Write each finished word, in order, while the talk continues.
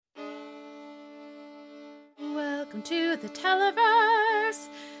Welcome to the Televerse,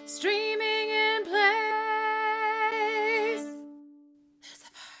 streaming in place.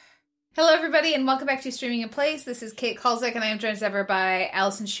 Hello, everybody, and welcome back to Streaming in Place. This is Kate Kalsick, and I am joined as ever by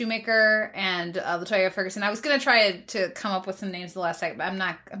Allison Shoemaker and LaToya Ferguson. I was going to try to come up with some names the last second, but I'm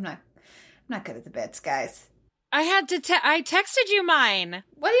not good at the bits, guys. I had to. I texted you mine.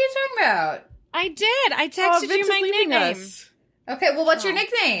 What are you talking about? I did. I texted you my nickname. Okay, well, what's your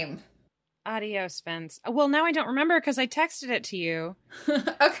nickname? Adios, Vince. Well, now I don't remember because I texted it to you.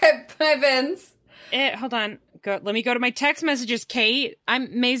 Okay, bye, Vince. Hold on. Let me go to my text messages, Kate.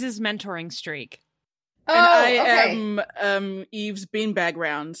 I'm Maze's mentoring streak. Oh, and I okay. am Eve's beanbag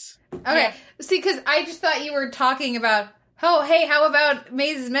rounds. Okay. Yeah. See, because I just thought you were talking about, oh, hey, how about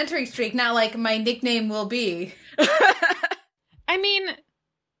Maze's mentoring streak? Not like my nickname will be. I mean,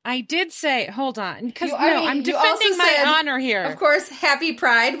 I did say, hold on, because I'm you also defending my said, honor here. Of course, Happy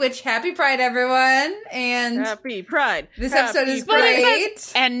Pride, which Happy Pride, everyone. And Happy Pride. This Happy episode is Pride.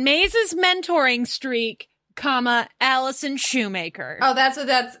 great. And Maze's mentoring streak, Allison Shoemaker. Oh, that's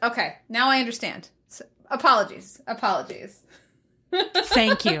okay. Now I understand. So, apologies.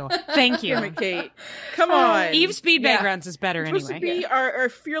 Thank you. Damn it, Kate. Come on. Eve Speedbag Runs is better anyway. Supposed to be our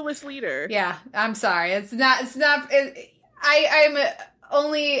fearless leader. Yeah, I'm sorry. It's not. I'm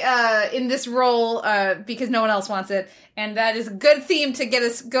only in this role because no one else wants it, and that is a good theme to get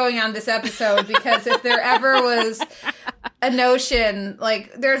us going on this episode, because if there ever was a notion,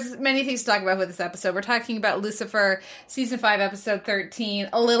 like, there's many things to talk about with this episode. We're talking about Lucifer, season 5, episode 13,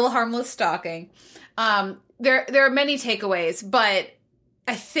 A Little Harmless Stalking. There are many takeaways, but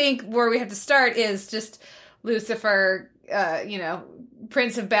I think where we have to start is just Lucifer,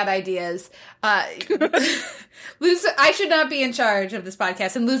 Prince of Bad Ideas. I should not be in charge of this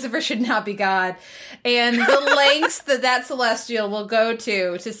podcast, and Lucifer should not be God. And the lengths that Celestial will go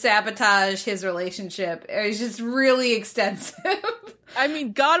to sabotage his relationship is just really extensive. I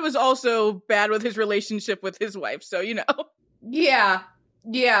mean, God was also bad with his relationship with his wife, so, Yeah,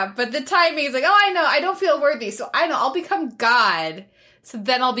 but the timing is like, oh, I know, I don't feel worthy, so I know, I'll become God, so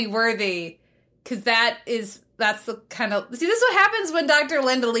then I'll be worthy, because that's the kind of... See, this is what happens when Dr.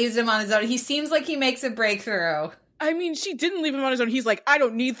 Linda leaves him on his own. He seems like he makes a breakthrough. I mean, she didn't leave him on his own. He's like, I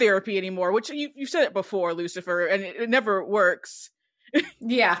don't need therapy anymore, which you said it before, Lucifer, and it never works.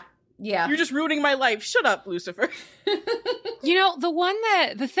 Yeah. You're just ruining my life. Shut up, Lucifer.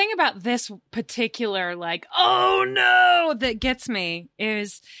 The thing about this particular, oh no, that gets me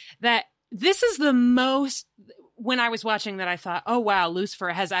is that this is the most... When I was watching that, I thought, oh, wow, Lucifer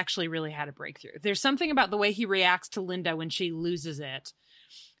has actually really had a breakthrough. There's something about the way he reacts to Linda when she loses it,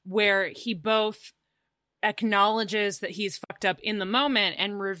 where he both acknowledges that he's fucked up in the moment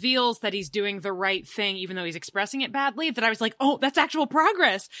and reveals that he's doing the right thing, even though he's expressing it badly, that I was like, oh, that's actual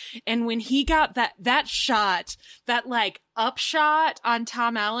progress. And when he got that shot, that upshot on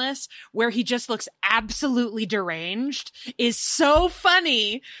Tom Ellis, where he just looks absolutely deranged, is so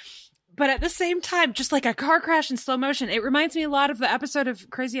funny. But at the same time, just like a car crash in slow motion, it reminds me a lot of the episode of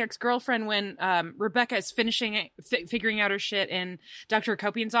Crazy Ex-Girlfriend when Rebecca is figuring out her shit in Dr.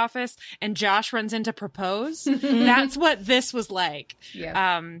 Akopian's office, and Josh runs in to propose. That's what this was like.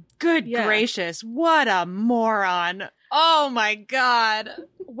 Yeah. Good gracious, what a moron. Oh my God.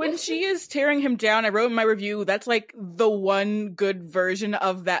 When she is tearing him down, I wrote in my review, that's the one good version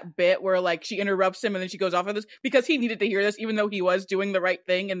of that bit where she interrupts him and then she goes off of this, because he needed to hear this, even though he was doing the right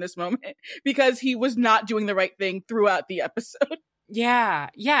thing in this moment, because he was not doing the right thing throughout the episode. Yeah.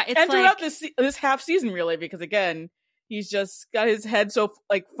 It's and throughout this half season, really, because again, he's just got his head so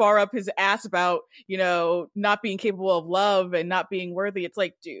far up his ass about, not being capable of love and not being worthy. It's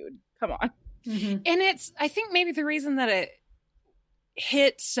like, dude, come on. Mm-hmm. And I think maybe the reason that it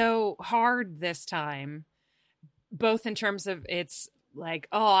hit so hard this time, both in terms of its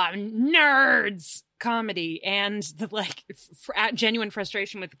nerds comedy and the genuine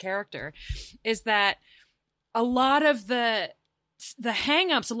frustration with the character, is that a lot of the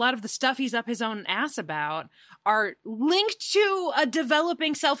hang-ups, a lot of the stuff he's up his own ass about, are linked to a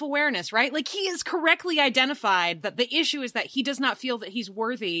developing self-awareness, right? He is correctly identified that the issue is that he does not feel that he's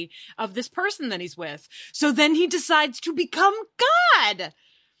worthy of this person that he's with. So then he decides to become God.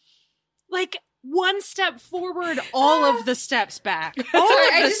 One step forward, all of the steps back.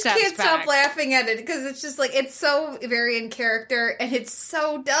 I just can't stop laughing at it, because it's just it's so very in character, and it's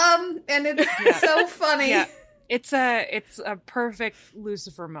so dumb, and it's so funny. Yeah. It's a perfect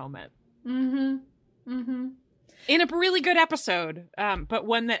Lucifer moment. Mm-hmm. Mm-hmm. In a really good episode, but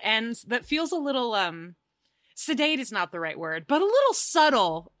one that feels a little sedate is not the right word, but a little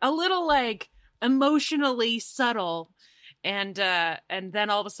subtle, a little emotionally subtle, and then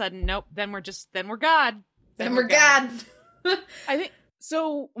all of a sudden, nope, then we're God. Then we're God. I think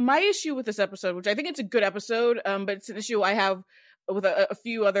so. My issue with this episode, which I think it's a good episode, but it's an issue I have with a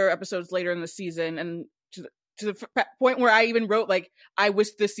few other episodes later in the season, and to the point where I even wrote, like, I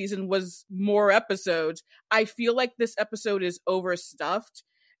wish this season was more episodes. I feel like this episode is overstuffed,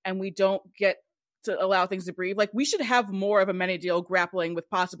 and we don't get to allow things to breathe. Like, we should have more of Amenadiel grappling with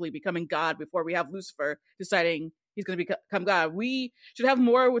possibly becoming God before we have Lucifer deciding he's going to become God. We should have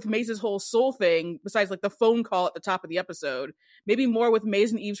more with Maze's whole soul thing, besides like the phone call at the top of the episode. Maybe more with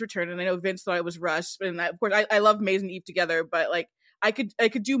Maze and Eve's return. And I know Vince thought it was rushed, and of course I love Maze and Eve together, but like I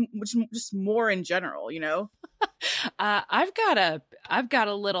could do just more in general, you know. I've got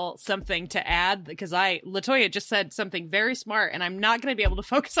a little something to add, because LaToya just said something very smart, and I'm not going to be able to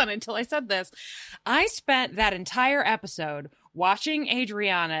focus on it until I said this. I spent that entire episode watching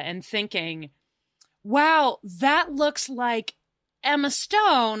Adriana and thinking, wow, that looks like Emma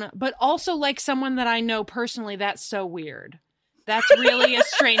Stone, but also like someone that I know personally. That's so weird. That's really a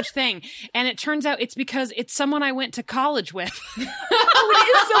strange thing. And it turns out it's because it's someone I went to college with. Oh,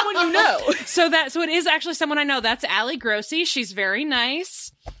 it is someone you know. So it is actually someone I know. That's Allie Grossi. She's very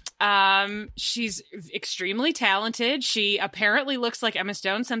nice. She's extremely talented. She apparently looks like Emma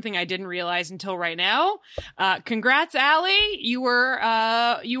Stone, something I didn't realize until right now. Congrats, Allie. You were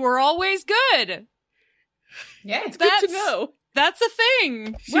always good. Yeah, it's good to know. That's a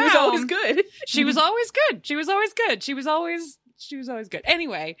thing. She was always good. She was always good. She was always good. She was always good.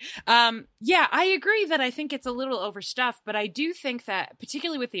 Anyway, yeah, I agree that I think it's a little overstuffed, but I do think that,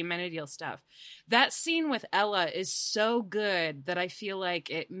 particularly with the Amenadiel stuff, that scene with Ella is so good that I feel like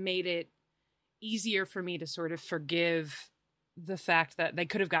it made it easier for me to sort of forgive the fact that they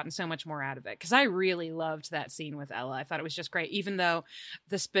could have gotten so much more out of it. Because I really loved that scene with Ella. I thought it was just great, even though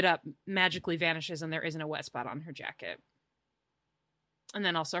the spit up magically vanishes and there isn't a wet spot on her jacket. And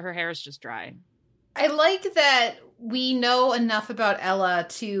then also her hair is just dry. I like that we know enough about Ella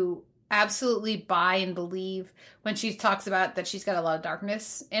to absolutely buy and believe when she talks about that she's got a lot of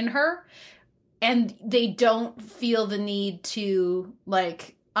darkness in her. And they don't feel the need to,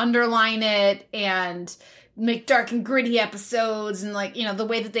 like, underline it and make dark and gritty episodes and, like, you know, the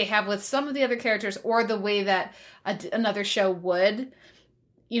way that they have with some of the other characters, or the way that another show would.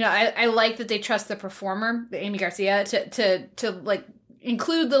 You know, I like that they trust the performer, the Amy Garcia, to like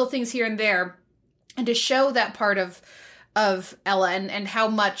include little things here and there, and to show that part of Ella and how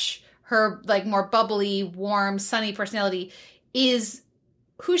much her, like, more bubbly, warm, sunny personality is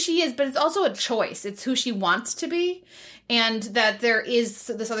who she is, but it's also a choice. It's who she wants to be, and that there is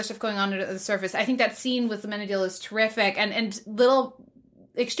this other stuff going on under the surface. I think that scene with Amenadiel is terrific, and little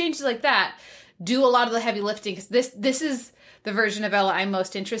exchanges like that do a lot of the heavy lifting, because this is the version of Ella I'm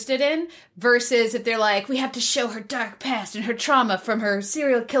most interested in, versus if they're like, we have to show her dark past and her trauma from her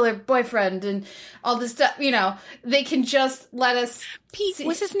serial killer boyfriend and all this stuff, you know, they can just let us... Pete,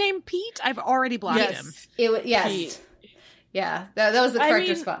 was his name Pete? I've already blocked him. Yes. Pete. Yeah, that was the correct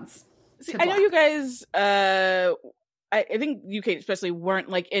response. See, I know you guys, I think UK especially weren't,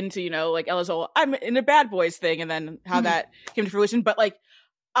 like, into, you know, like, Ella's whole, I'm in a bad boys thing, and then how that came to fruition, but, like,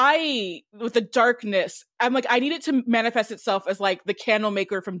 with the darkness, I'm like, I need it to manifest itself as, like, the candle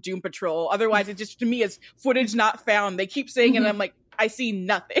maker from Doom Patrol. Otherwise, it just, to me, is footage not found. They keep saying it, and I'm like, I see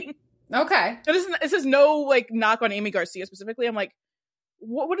nothing. Okay. And this is no, like, knock on Amy Garcia specifically. I'm like,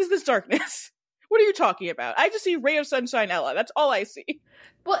 what is this darkness? What are you talking about? I just see Ray of Sunshine Ella. That's all I see.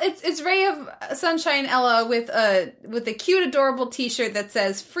 Well, it's Ray of Sunshine Ella with a cute, adorable T-shirt that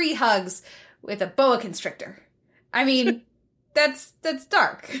says "Free hugs" with a boa constrictor. I mean, that's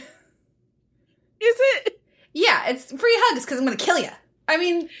dark. Is it? Yeah, it's free hugs because I'm going to kill you. I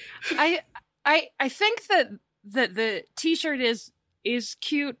mean, I think that the T-shirt is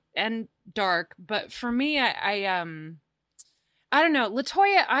cute and dark, but for me, I don't know.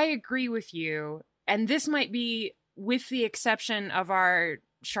 LaToya, I agree with you, and this might be, with the exception of our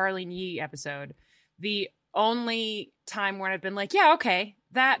Charlene Yee episode, the only time where I've been like, yeah, okay,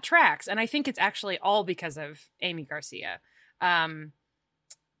 that tracks. And I think it's actually all because of Amy Garcia.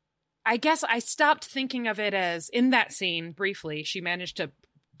 I guess I stopped thinking of it as, in that scene, briefly, she managed to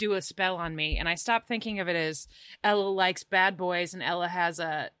do a spell on me, and I stopped thinking of it as Ella likes bad boys and Ella has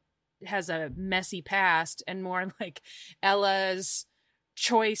a messy past, and more like Ella's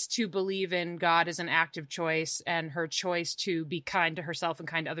choice to believe in God is an active choice, and her choice to be kind to herself and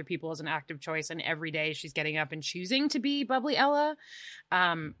kind to other people is an active choice, and every day she's getting up and choosing to be bubbly Ella,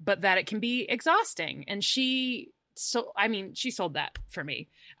 but that it can be exhausting, and she so, I mean, she sold that for me.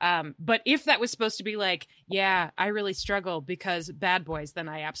 But if that was supposed to be like, yeah, I really struggle because bad boys, then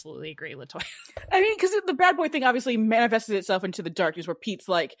I absolutely agree, LaToya. I mean, because the bad boy thing obviously manifested itself into the darkness, where Pete's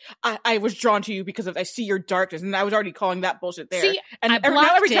like, I was drawn to you because I see your darkness, and I was already calling that bullshit there. See, and I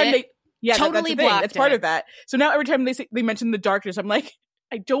every time they, totally that's the thing. blocked That's part it. of that. So now every time they mention the darkness, I'm like,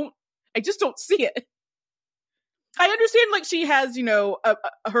 I just don't see it. I understand, like, she has, you know,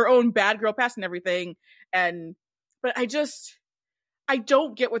 her own bad girl past and everything, but I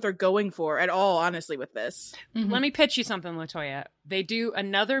don't get what they're going for at all, honestly, with this. Mm-hmm. Let me pitch you something, LaToya. They do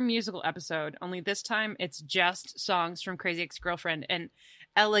another musical episode, only this time it's just songs from Crazy Ex-Girlfriend, and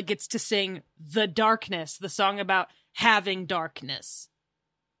Ella gets to sing The Darkness, the song about having darkness.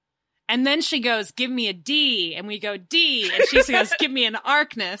 And then she goes, give me a D, and we go D, and she goes, give me an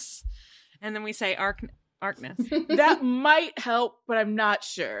Arkness, and then we say Arkness. That might help, but I'm not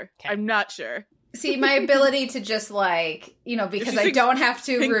sure. Okay. I'm not sure. See, my ability to just, like, you know, because I don't have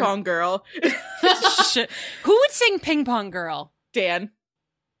to... Ping Pong Girl. Who would sing Ping Pong Girl? Dan.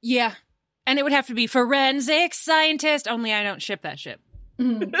 Yeah. And it would have to be Forensic Scientist, only I don't ship that ship.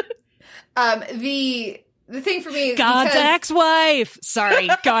 Mm-hmm. The thing for me is God's ex-wife! Sorry,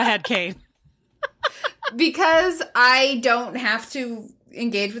 go ahead, Kate. Because I don't have to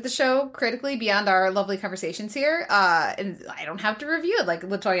engage with the show critically beyond our lovely conversations here, and I don't have to review it. Like,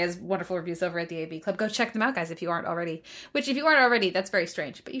 LaToya has wonderful reviews over at the AB Club. Go check them out, guys, if you aren't already. Which, if you aren't already, that's very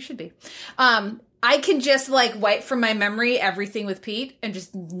strange, but you should be. I can just, like, wipe from my memory everything with Pete and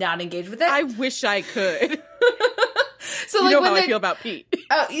just not engage with it. I wish I could. So, you like, know when how I feel about Pete.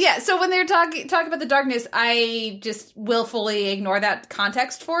 Oh, yeah. So when they're talking about the darkness, I just willfully ignore that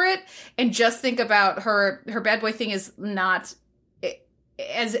context for it and just think about her bad boy thing is not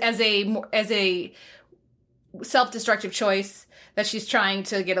as a self-destructive choice that she's trying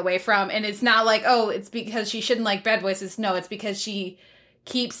to get away from. And it's not like, oh, it's because she shouldn't like bad boys. No, it's because she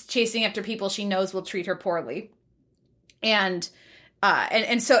keeps chasing after people she knows will treat her poorly. And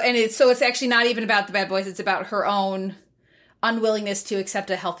so it's actually not even about the bad boys. It's about her own unwillingness to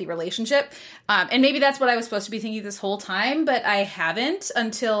accept a healthy relationship. And maybe that's what I was supposed to be thinking this whole time, but I haven't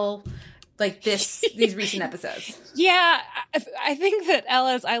until like these recent episodes. Yeah, I think that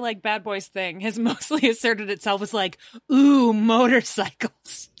Ella's I like bad boys thing has mostly asserted itself as like, ooh,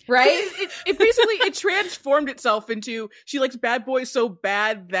 motorcycles. Right? It basically transformed itself into she likes bad boys so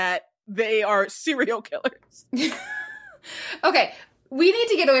bad that they are serial killers. Okay, we need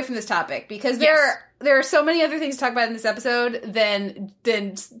to get away from this topic because there are so many other things to talk about in this episode than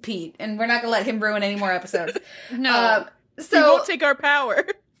Pete, and we're not going to let him ruin any more episodes. No. So he won't take our power.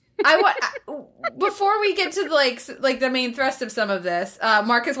 Before we get to like the main thrust of some of this,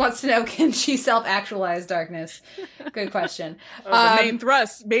 Marcus wants to know, can she self-actualize darkness? Good question. The main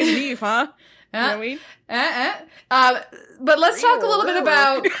thrust, main beef, huh? You know what I mean? But let's talk a little bit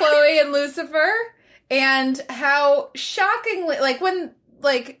about Chloe and Lucifer and how shockingly,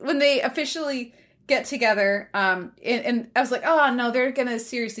 when they officially get together, and I was like, oh no, they're gonna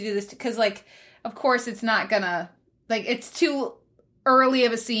seriously do this because, like, of course it's not gonna, like, it's too early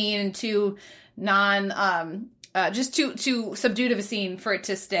of a scene and too just too subdued of a scene for it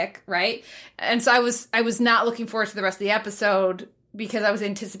to stick, right? And so I was not looking forward to the rest of the episode because I was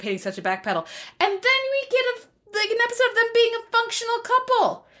anticipating such a backpedal. And then we get an episode of them being a functional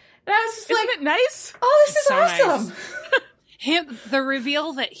couple. And I was just Isn't it nice? Oh, this is so awesome. Nice. The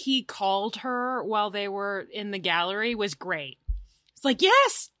reveal that he called her while they were in the gallery was great. It's like,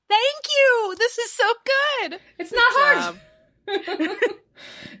 yes, thank you. This is so good. It's not hard.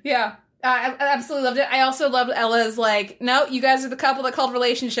 Yeah. I absolutely loved it. I also loved Ella's like, no, you guys are the couple that called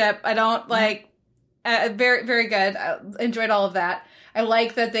relationship. I don't like, very, very good. I enjoyed all of that. I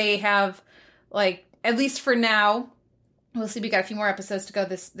like that they have, like, at least for now, we'll see, we got a few more episodes to go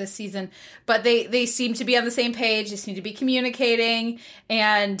this season, but they seem to be on the same page. They seem to be communicating,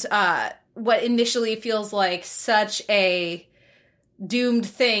 and what initially feels like such a doomed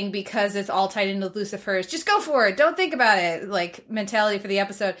thing because it's all tied into Lucifer's just go for it, don't think about it, like, mentality for the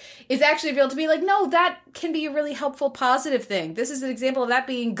episode is actually revealed to be like, no, that can be a really helpful, positive thing. This is an example of that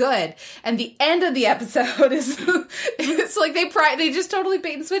being good. And the end of the episode is it's like they just totally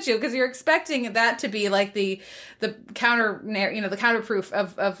bait and switch you because you're expecting that to be like the counter, you know, the counterproof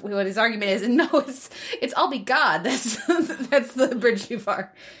of what his argument is, and no, it's I'll be God. That's the bridge too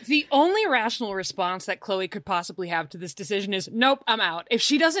far. The only rational response that Chloe could possibly have to this decision is, nope, I'm out. If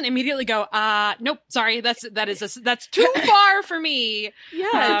she doesn't immediately go, nope, sorry, that's too far for me.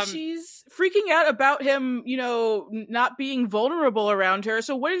 Yeah, she's freaking out about him, you know, not being vulnerable around her.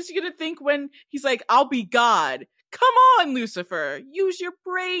 So what is he gonna think when he's like, I'll be God? Come on, Lucifer, use your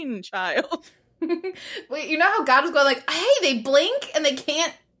brain, child. Wait, you know how God was going like, hey, they blink and they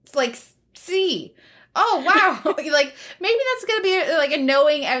can't, like, see. Oh, wow. Like, maybe that's going to be, like, a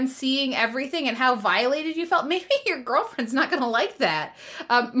knowing and seeing everything and how violated you felt. Maybe your girlfriend's not going to like that.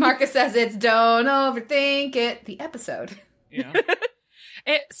 Marcus says it's don't overthink it. The episode. Yeah.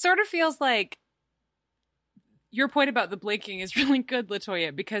 It sort of feels like your point about the blinking is really good,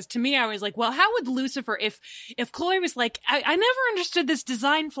 LaToya, because to me, I was like, well, how would Lucifer, if Chloe was like, I never understood this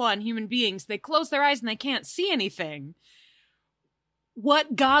design flaw in human beings. They close their eyes and they can't see anything.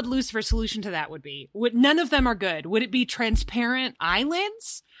 What God Lucifer's solution to that would be? None of them are good. Would it be transparent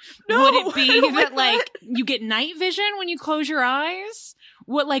eyelids? No! Oh Would it be that like you get night vision when you close your eyes?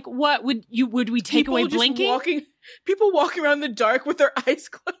 What would we take away blinking? People walking around in the dark with their eyes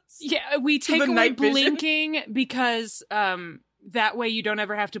closed. Yeah, we take away blinking because that way you don't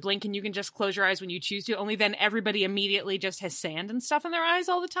ever have to blink and you can just close your eyes when you choose to. Only then everybody immediately just has sand and stuff in their eyes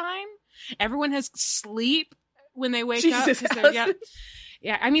all the time. Everyone has sleep when they wake up.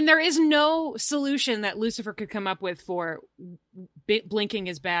 Yeah. I mean, there is no solution that Lucifer could come up with for blinking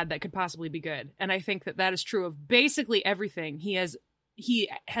is bad that could possibly be good. And I think that is true of basically everything. He has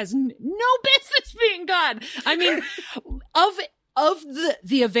no business being God. I mean, of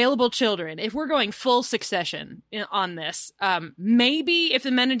the available children, if we're going full succession on this, maybe if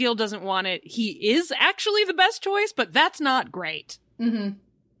the Menadil doesn't want it, he is actually the best choice, but that's not great. Mm-hmm.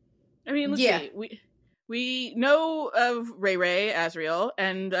 I mean, let's see. We know of Ray, Azriel,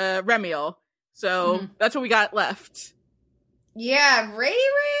 and Remiel, so that's what we got left. Yeah, Ray,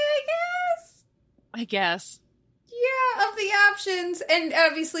 I guess. Yeah, of the options, and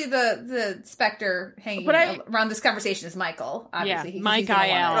obviously the specter hanging around this conversation is Michael. Obviously, yeah, Mike IL.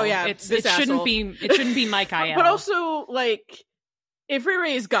 Oh yeah, it shouldn't be Mike IL. But also, like, if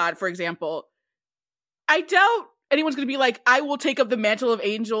Ray is God, for example, I doubt anyone's going to be like, I will take up the mantle of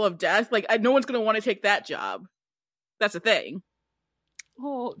Angel of Death. Like, no one's going to want to take that job. That's the thing.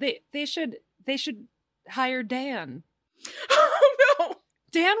 Oh, they should hire Dan. Oh no,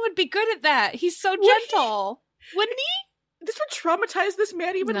 Dan would be good at that. He's so gentle. Wouldn't he? This would traumatize this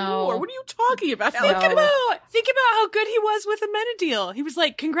man even more. What are you talking about? Think about how good he was with Amenadiel. He was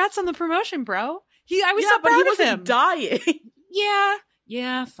like, "Congrats on the promotion, bro." I was so proud of him. Dying.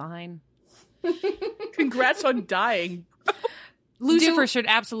 Yeah, fine. Congrats on dying. Lucifer should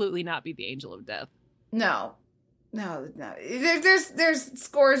absolutely not be the Angel of Death. No. There's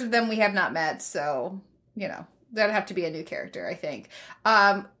scores of them we have not met, so that'd have to be a new character. I think.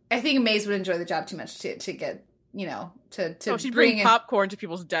 I think Maze would enjoy the job too much to get to she'd bring popcorn to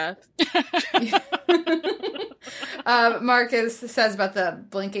people's death. Marcus says about the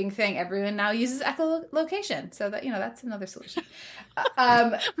blinking thing, everyone now uses echolocation, so that that's another solution.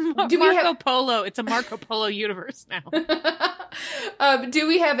 Polo, it's a Marco Polo universe now. Do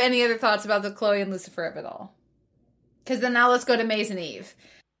we have any other thoughts about the Chloe and Lucifer of it all? Because then now let's go to Maze and Eve.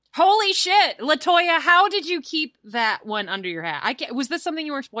 Holy shit, LaToya, how did you keep that one under your hat? Was this something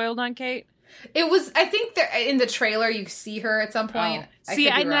you were spoiled on, Kate? It was. I think in the trailer you see her at some point. Oh.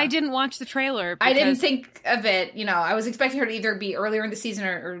 I didn't watch the trailer. I didn't think of it. I was expecting her to either be earlier in the season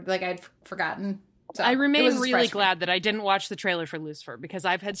or like I'd forgotten. So I remain really glad that I didn't watch the trailer for Lucifer because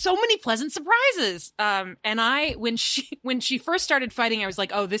I've had so many pleasant surprises. And when she first started fighting, I was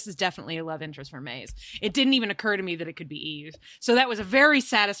like, oh, this is definitely a love interest for Maze. It didn't even occur to me that it could be Eve. So that was a very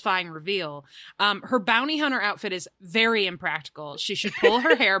satisfying reveal. Her bounty hunter outfit is very impractical. She should pull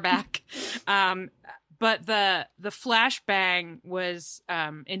her hair back. But the flashbang was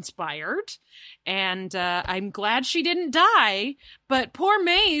inspired, and I'm glad she didn't die. But poor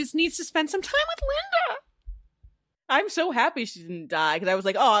Maze needs to spend some time with Linda. I'm so happy she didn't die because I was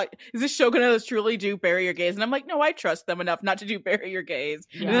like, oh, is this show gonna truly do Bury Your Gaze? And I'm like, no, I trust them enough not to do Bury Your Gaze.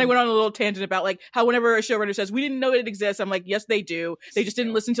 Yeah. And then I went on a little tangent about like how whenever a showrunner says we didn't know it exists, I'm like, yes, they do. They just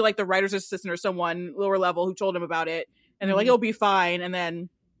didn't listen to like the writer's assistant or someone lower level who told them about it, and they're like, it'll be fine. And then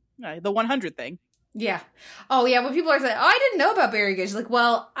the 100 thing. Yeah. Oh, yeah. When people are saying, oh, I didn't know about Bury Your Gaze. Like,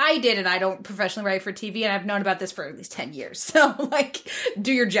 well, I did, and I don't professionally write for TV, and I've known about this for at least 10 years. So, like,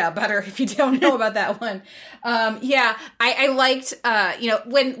 do your job better if you don't know about that one. Yeah, I liked,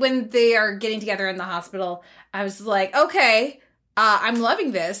 when they are getting together in the hospital, I was like, okay, I'm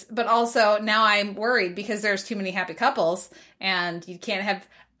loving this, but also now I'm worried because there's too many happy couples, and you can't have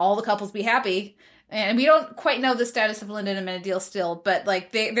all the couples be happy. And we don't quite know the status of Linda and Menadil still, but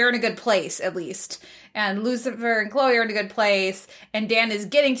like they're in a good place at least. And Lucifer and Chloe are in a good place, and Dan is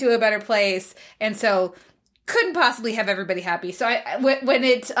getting to a better place, and so couldn't possibly have everybody happy. So when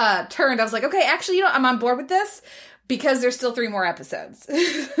it turned, I was like, okay, actually, I'm on board with this because there's still 3 more episodes.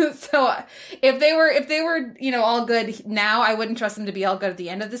 So if they were, all good now, I wouldn't trust them to be all good at the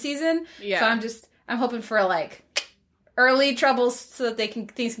end of the season. Yeah. So I'm hoping for early troubles so that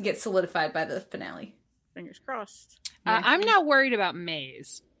things can get solidified by the finale. Fingers crossed. I'm not worried about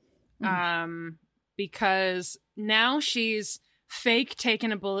Maze. Because now she's fake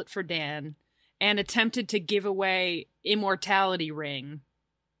taken a bullet for Dan and attempted to give away immortality ring.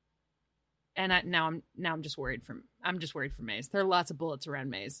 And now I'm just worried for Maze. There are lots of bullets around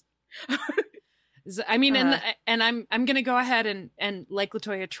Maze. I mean, and I'm going to go ahead and like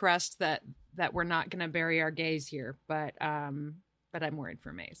LaToya trust that we're not going to bury our gays here, but I'm worried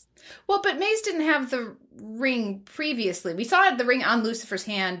for Maze. Well, but Maze didn't have the ring previously. We saw the ring on Lucifer's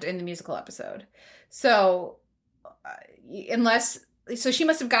hand in the musical episode. So, so she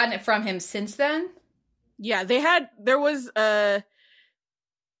must have gotten it from him since then. Yeah, there was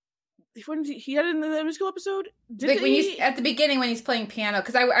when he had it in the musical episode? At the beginning when he's playing piano,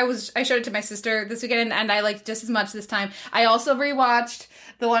 because I showed it to my sister this weekend and I liked just as much this time. I also rewatched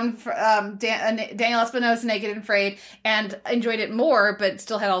the one for Daniel Espinosa, Naked and Afraid, and enjoyed it more, but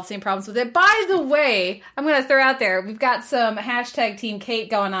still had all the same problems with it. By the way, I'm going to throw out there, we've got some hashtag Team Kate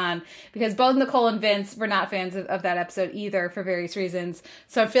going on, because both Nicole and Vince were not fans of that episode either for various reasons.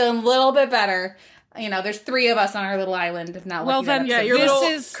 So I'm feeling a little bit better. There's 3 of us on our little island, if not well, then, your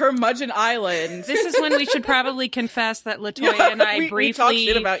little curmudgeon island. This is when we should probably confess that LaToya and I we talked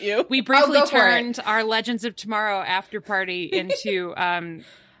shit about you. We briefly turned our Legends of Tomorrow after party into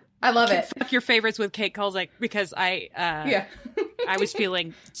I love it. Fuck your favorites with Kate Kulzick, because I was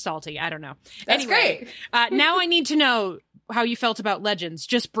feeling salty. I don't know. That's anyway, great. Now I need to know how you felt about Legends,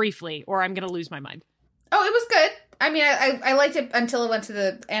 just briefly, or I'm going to lose my mind. Oh, it was good. I mean, I liked it until it went to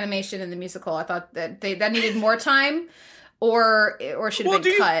the animation and the musical. I thought that that needed more time, or should have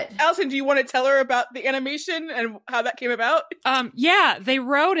been cut. Allison, do you want to tell her about the animation and how that came about? Yeah, they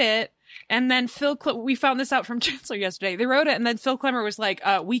wrote it, and then we found this out from Chancellor yesterday. They wrote it, and then Phil Klemmer was like,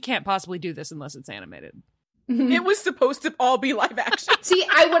 "We can't possibly do this unless it's animated." It was supposed to all be live action. See,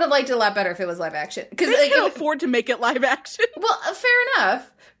 I would have liked it a lot better if it was live action, because they can't afford to make it live action. Well, fair enough.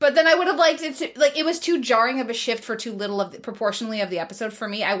 But then I would have liked it to, it was too jarring of a shift for too little proportionally of the episode for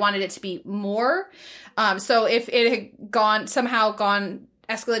me. I wanted it to be more. So if it had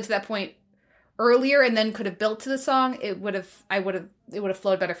escalated to that point earlier and then could have built to the song, it would have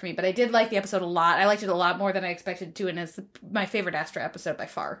flowed better for me. But I did like the episode a lot. I liked it a lot more than I expected to, and it's my favorite Astra episode by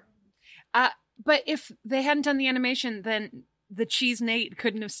far. But if they hadn't done the animation, then the cheese Nate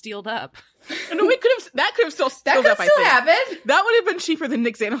couldn't have steeled up. No, that could have still steeled up. That could still happen. That would have been cheaper than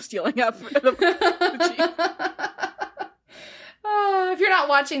Nick Zano stealing up the cheese. If you're not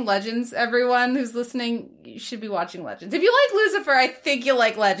watching Legends, everyone who's listening, you should be watching Legends. If you like Lucifer, I think you'll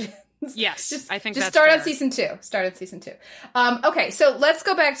like Legends. Yes, I think just that's start fair. on season 2. Start on season 2. Okay, so let's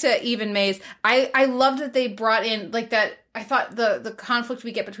go back to Eve and Maze. I loved that they brought in that. I thought the conflict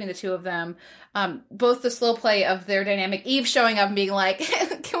we get between the two of them, both the slow play of their dynamic, Eve showing up and being like,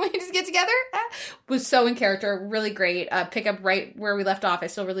 "Can we just get together?" was so in character, really great. Pick up right where we left off. I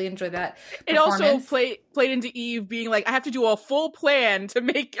still really enjoyed that. It also played into Eve being like, "I have to do a full plan to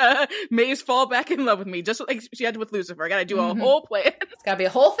make Maze fall back in love with me," just like she had with Lucifer. I got to do a whole plan. It's got to be a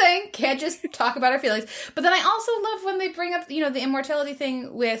whole thing. Can't just talk about our feelings. But then I also love when they bring up, the immortality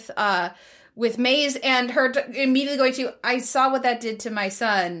thing with Maze and her immediately going to, "I saw what that did to my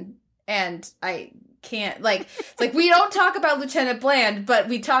son, and I can't," it's like we don't talk about Lieutenant Bland, but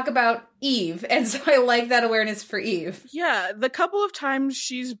we talk about Eve, and so I like that awareness for Eve. Yeah, the couple of times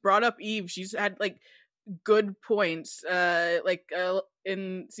she's brought up Eve, she's had, good points.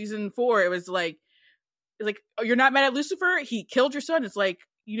 In season 4, it was like, "Oh, you're not mad at Lucifer? He killed your son." It's like,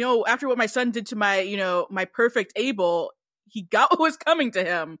 after what my son did to my, my perfect Abel, he got what was coming to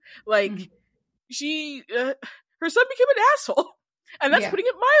him. She, her son became an asshole, and that's putting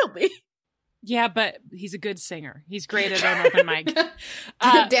it mildly. Yeah, but he's a good singer. He's great at an open mic.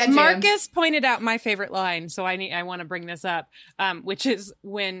 Marcus pointed out my favorite line, so I want to bring this up, which is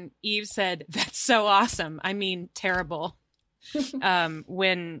when Eve said, "That's so awesome. I mean, terrible."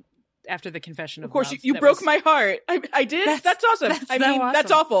 When after the confession of course, love, you broke my heart. I did. That's awesome.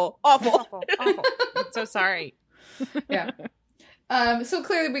 That's awful. Awful. I'm so sorry. Yeah. So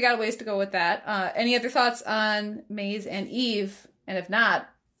clearly we got a ways to go with that. Any other thoughts on Maze and Eve? And if not,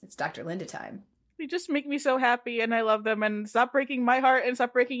 it's Dr. Linda time. They just make me so happy, and I love them, and stop breaking my heart and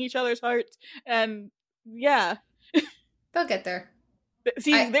stop breaking each other's hearts. And yeah, they'll get there.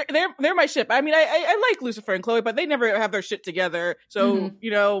 See, they're my ship. I mean, I like Lucifer and Chloe, but they never have their shit together. So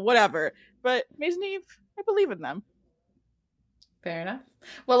whatever. But Maze and Eve, I believe in them. Fair enough.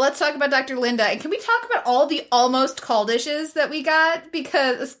 Well, let's talk about Dr. Linda. And can we talk about all the almost Caldishes that we got?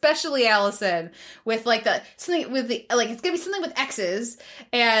 Because especially Allison with like something with the, like, it's going to be something with X's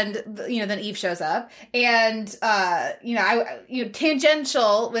and, then Eve shows up and,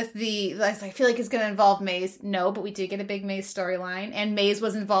 tangential with I feel like it's going to involve Maze. No, but we did get a big Maze storyline, and Maze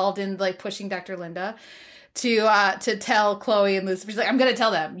was involved in like pushing Dr. Linda to tell Chloe and Lucifer. She's like, I'm going to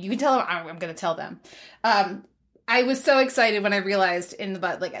tell them. You can tell them. I'm going to tell them. I was so excited when I realized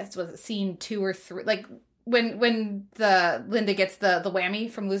was it scene 2 or 3? Like when the Linda gets the whammy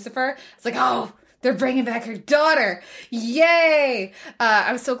from Lucifer, it's like, oh, they're bringing back her daughter. Yay.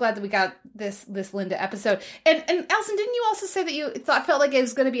 I was so glad that we got this Linda episode. And Allison, didn't you also say that you felt like it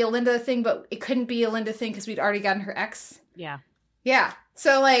was going to be a Linda thing, but it couldn't be a Linda thing because we'd already gotten her ex? Yeah. Yeah.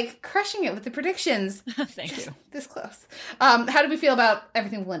 So, like, crushing it with the predictions. Thank you. This close. How do we feel about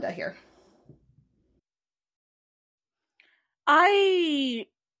everything with Linda here? I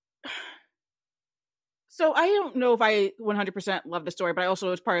don't know if I 100% love the story, but I also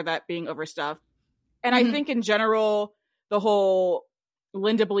was part of that being overstuffed. And I think in general, the whole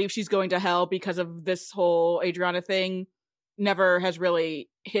Linda believes she's going to hell because of this whole Adriana thing never has really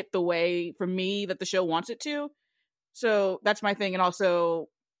hit the way for me that the show wants it to. So that's my thing. And also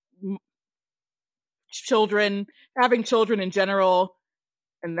having children in general,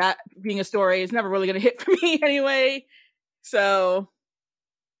 and that being a story is never really going to hit for me anyway. So,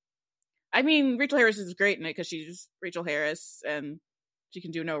 I mean, Rachel Harris is great in it because she's Rachel Harris and she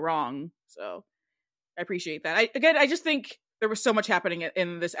can do no wrong. So, I appreciate that. I just think there was so much happening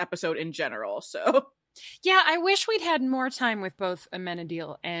in this episode in general. So, yeah, I wish we'd had more time with both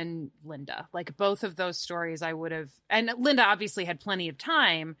Amenadiel and Linda. Like, both of those stories I would have... And Linda obviously had plenty of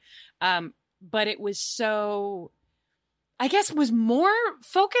time, but it was so... I guess was more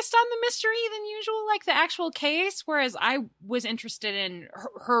focused on the mystery than usual, like the actual case, whereas I was interested in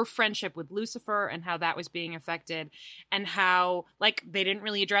her friendship with Lucifer and how that was being affected, and how, like, they didn't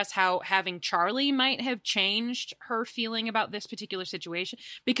really address how having Charlie might have changed her feeling about this particular situation.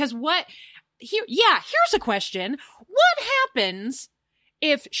 Because here's a question. What happens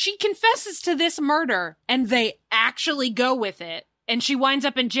if she confesses to this murder and they actually go with it and she winds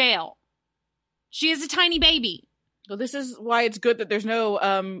up in jail? She is a tiny baby. Well, this is why it's good that there's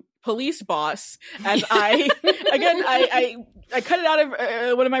no police boss. As I cut it out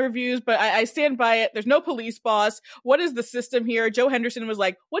of one of my reviews, but I stand by it. There's no police boss. What is the system here? Joe Henderson was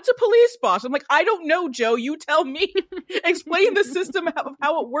like, "What's a police boss?" I'm like, "I don't know, Joe. You tell me. Explain the system of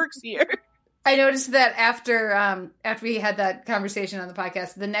how it works here." I noticed that after we had that conversation on the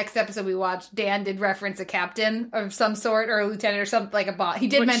podcast, the next episode we watched, Dan did reference a captain of some sort or a lieutenant or something, like a boss. He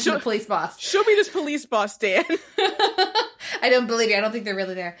did mention the police boss. Show me this police boss, Dan. I don't believe you. I don't think they're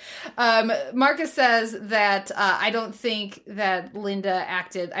really there. Marcus says that I don't think that Linda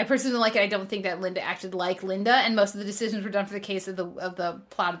acted. I personally don't like it. I don't think that Linda acted like Linda, and most of the decisions were done for the case of the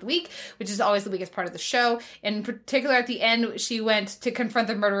plot of the week, which is always the weakest part of the show. In particular, at the end, she went to confront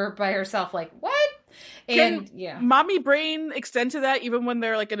the murderer by herself. Like, what? And mommy brain extend to that even when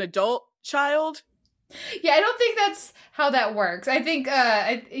they're like an adult child? Yeah, I don't think that's how that works. I think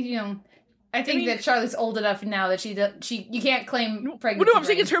I think that Charlie's old enough now that you can't claim pregnancy. No, I'm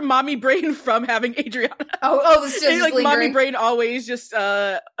saying it's her mommy brain from having Adriana. Oh, it's just like lingering. Mommy brain always just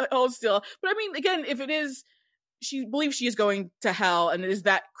hold still. But I mean, again, if it is, she believes she is going to hell, and it is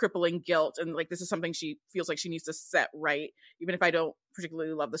that crippling guilt, and like this is something she feels like she needs to set right. Even if I don't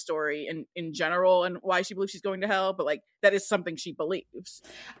particularly love the story in general and why she believes she's going to hell, but like that is something she believes.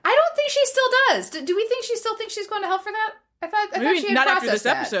 I don't think she still does. Do we think she still thinks she's going to hell for that? I thought she had not after this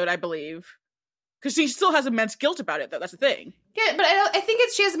that. episode, I believe. Because she still has immense guilt about it, though. That's the thing. Yeah, but I think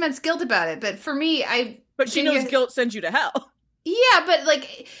she has immense guilt about it. But for me, But she knows guilt sends you to hell. Yeah, but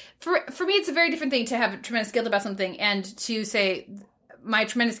like for me, it's a very different thing to have tremendous guilt about something and to say my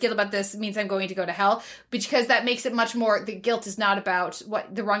tremendous guilt about this means I'm going to go to hell, because that makes it much more. The guilt is not about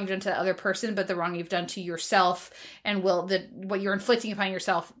what the wrong you've done to the other person, but the wrong you've done to yourself and what you're inflicting upon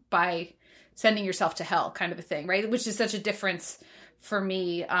yourself by sending yourself to hell, kind of a thing, right? Which is such a difference for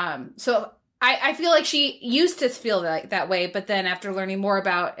me. So. I feel like she used to feel that way, but then after learning more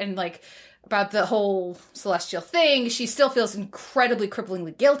about the whole celestial thing, she still feels incredibly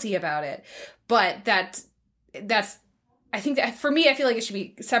cripplingly guilty about it. But that's I think that for me, I feel like it should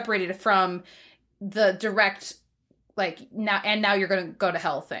be separated from the direct now you're going to go to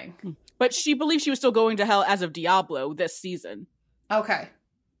hell thing. But she believes she was still going to hell as of Diablo this season. Okay,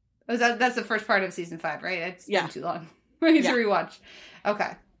 that's the first part of season 5, right? It's been too long. We need to rewatch.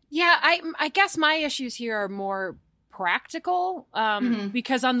 Okay. Yeah, I guess my issues here are more practical,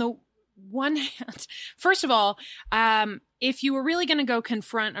 because on one hand, first of all, if you were really going to go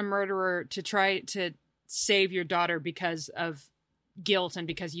confront a murderer to try to save your daughter because of guilt and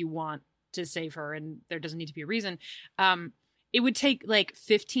because you want to save her and there doesn't need to be a reason, it would take like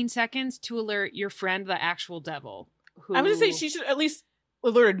 15 seconds to alert your friend, the actual devil. Who... I would say she should at least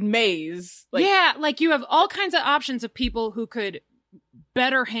alert Maze. Like... Yeah, like you have all kinds of options of people who could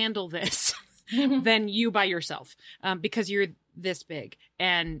better handle this than you by yourself, because you're this big,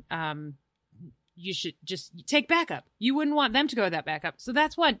 and you should just take backup. You wouldn't want them to go with that backup. So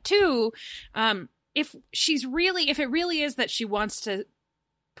that's one. Two, if it really is that she wants to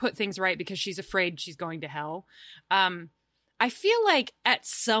put things right because she's afraid she's going to hell, I feel like at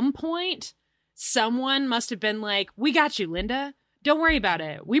some point someone must have been like, we got you, Linda. Don't worry about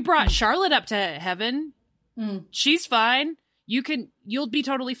it. We brought Charlotte up to heaven. She's fine. You'll be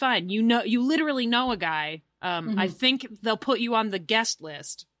totally fine. You literally know a guy. I think they'll put you on the guest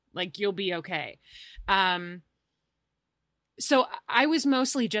list. Like, you'll be okay. So I was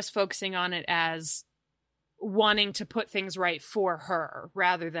mostly just focusing on it as wanting to put things right for her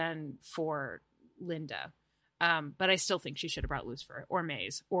rather than for Linda. But I still think she should have brought Lucifer or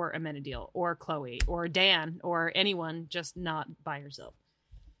Maze or Amenadiel or Chloe or Dan or anyone, just not by herself.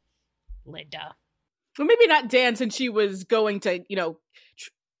 Linda. Well, maybe not Dan, since she was going to,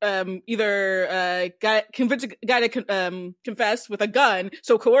 either convince a guy to confess with a gun,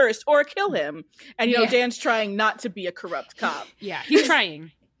 so coerced, or kill him. And, Dan's trying not to be a corrupt cop. Yeah, he's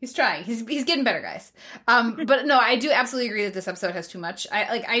trying. He's trying. He's getting better, guys. But no, I do absolutely agree that this episode has too much.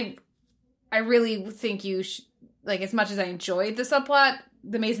 I really think you should, like, as much as I enjoyed the subplot,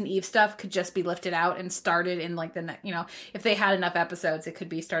 the Maze and Eve stuff could just be lifted out and started in, like, the next, if they had enough episodes, it could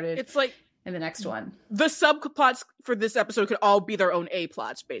be started. It's like in the next one. The subplots for this episode could all be their own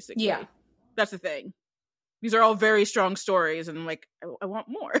A-plots, basically. Yeah. That's the thing. These are all very strong stories, and like, I want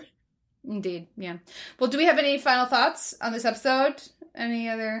more. Indeed, yeah. Well, do we have any final thoughts on this episode? Any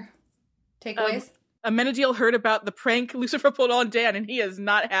other takeaways? Amenadiel heard about the prank Lucifer pulled on Dan, and he is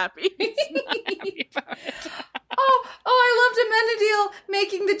not happy. He's not happy about it. I loved Amenadiel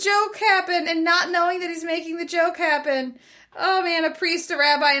making the joke happen and not knowing that he's making the joke happen. Oh man, a priest, a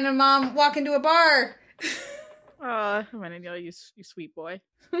rabbi, and a mom walk into a bar. Amenadiel, you sweet boy.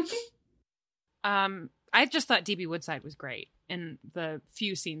 I just thought DB Woodside was great in the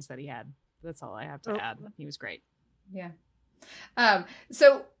few scenes that he had. That's all I have to add. He was great. Yeah.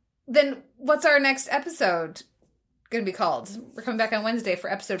 So then what's our next episode going to be called? We're coming back on Wednesday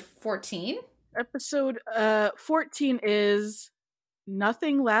for episode 14. Episode 14 is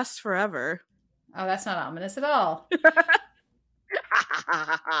Nothing Lasts Forever. Oh, that's not ominous at all.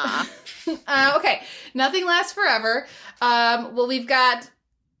 Okay. Nothing Lasts Forever. Well, we've got,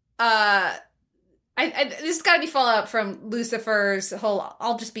 this has got to be fallout from Lucifer's whole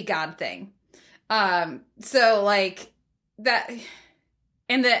I'll just be God thing. So like that,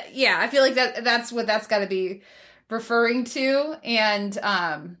 and that, yeah, I feel like that's what that's got to be referring to. And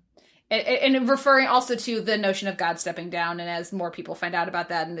referring also to the notion of God stepping down. And as more people find out about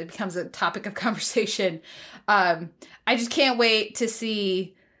that and it becomes a topic of conversation, I just can't wait to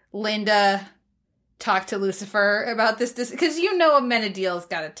see Linda talk to Lucifer about this because Amenadiel's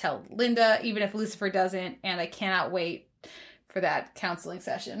got to tell Linda, even if Lucifer doesn't, and I cannot wait for that counseling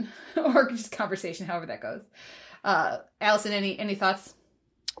session or just conversation, however that goes. Allison, any thoughts?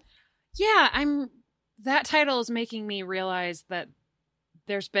 Yeah, that title is making me realize that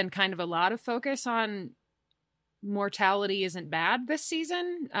there's been kind of a lot of focus on mortality isn't bad this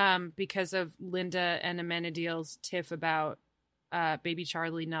season, because of Linda and Amenadiel's tiff about baby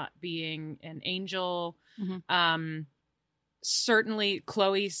Charlie not being an angel. Mm-hmm. Certainly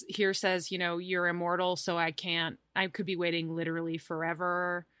Chloe here says, you're immortal, so I could be waiting literally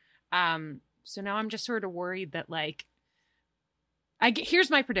forever. So now I'm just sort of worried that here's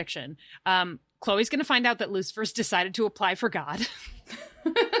my prediction. Chloe's going to find out that Lucifer's decided to apply for God.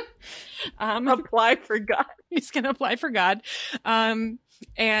 Apply for God. He's going to apply for God. And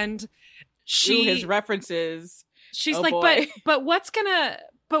his references. She's but what's gonna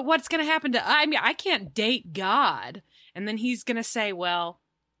happen to, I can't date God. And then he's going to say, well,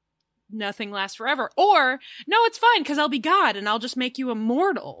 nothing lasts forever. Or, no, it's fine because I'll be God and I'll just make you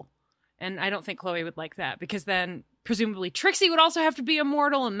immortal. And I don't think Chloe would like that because then presumably Trixie would also have to be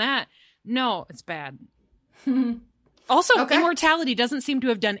immortal and that. No, it's bad. Also, immortality doesn't seem to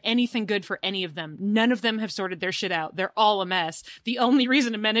have done anything good for any of them. None of them have sorted their shit out. They're all a mess. The only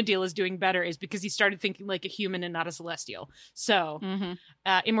reason Amenadiel is doing better is because he started thinking like a human and not a celestial. So,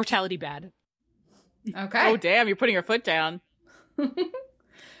 immortality bad. Okay. Oh, damn, you're putting your foot down. All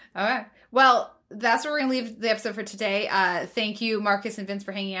right. Well, that's where we're going to leave the episode for today. Thank you, Marcus and Vince,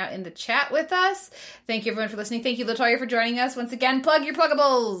 for hanging out in the chat with us. Thank you, everyone, for listening. Thank you, LaToya, for joining us. Once again, plug your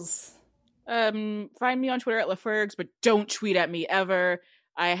pluggables. Find me on Twitter at LaFergs, but don't tweet at me ever.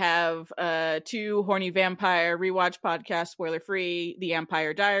 I have 2 horny vampire rewatch podcasts, spoiler free, The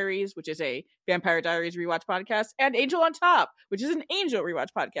Vampire Diaries, which is a Vampire Diaries rewatch podcast, and Angel on Top, which is an Angel rewatch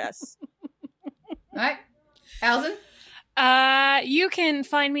podcast. All right. Allison? You can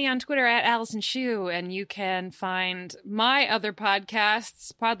find me on Twitter at Allison Shue, and you can find my other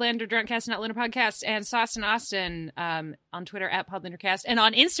podcasts, Podlander, Drunkcast, and Outlander Podcast, and Sauce and Austin on Twitter at Podlandercast, and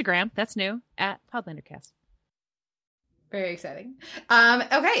on Instagram, that's new, at Podlandercast. Very exciting.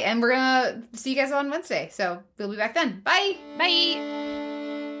 Okay, and we're going to see you guys on Wednesday, so we'll be back then. Bye! Bye!